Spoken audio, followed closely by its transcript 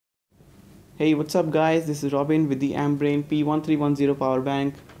Hey, what's up guys, this is Robin with the Ambrane p1310 power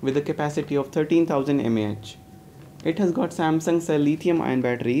bank with a capacity of 13,000 mAh. It has got Samsung cell lithium ion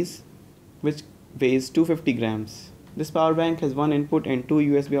batteries which weighs 250 grams. This power bank has one input and two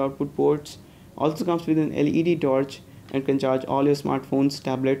USB output ports, also comes with an LED torch and can charge all your smartphones,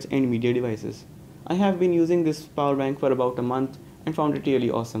 tablets and media devices. I have been using this power bank for about a month and found it really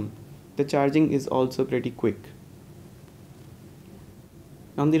awesome. The charging is also pretty quick.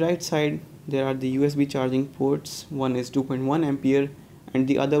 On the right side, there are the USB charging ports. One is 2.1 ampere and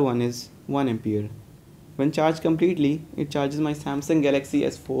the other one is 1 ampere. When charged completely, it charges my Samsung Galaxy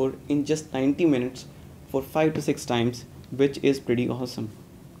S4 in just 90 minutes for 5 to 6 times, which is pretty awesome.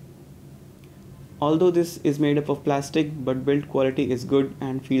 Although this is made up of plastic, but build quality is good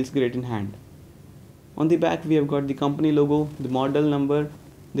and feels great in hand. On the back we have got the company logo, the model number,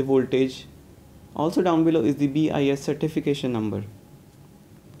 the voltage. Also down below is the BIS certification number.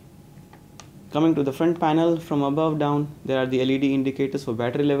 Coming to the front panel, from above down, there are the LED indicators for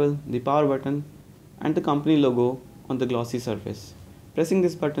battery level, the power button, and the company logo on the glossy surface. Pressing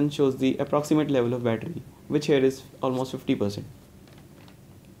this button shows the approximate level of battery, which here is almost 50%.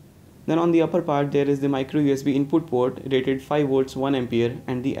 Then on the upper part, there is the micro USB input port rated 5 volts 1 ampere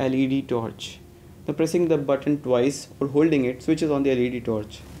and the LED torch. Now pressing the button twice or holding it switches on the LED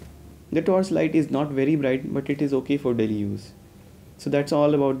torch. The torch light is not very bright, but it is okay for daily use. So that's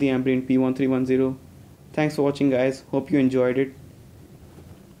all about the Ambrane p1310. Thanks for watching guys, hope you enjoyed it.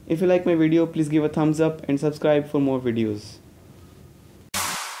 If you like my video, please give a thumbs up and subscribe for more videos.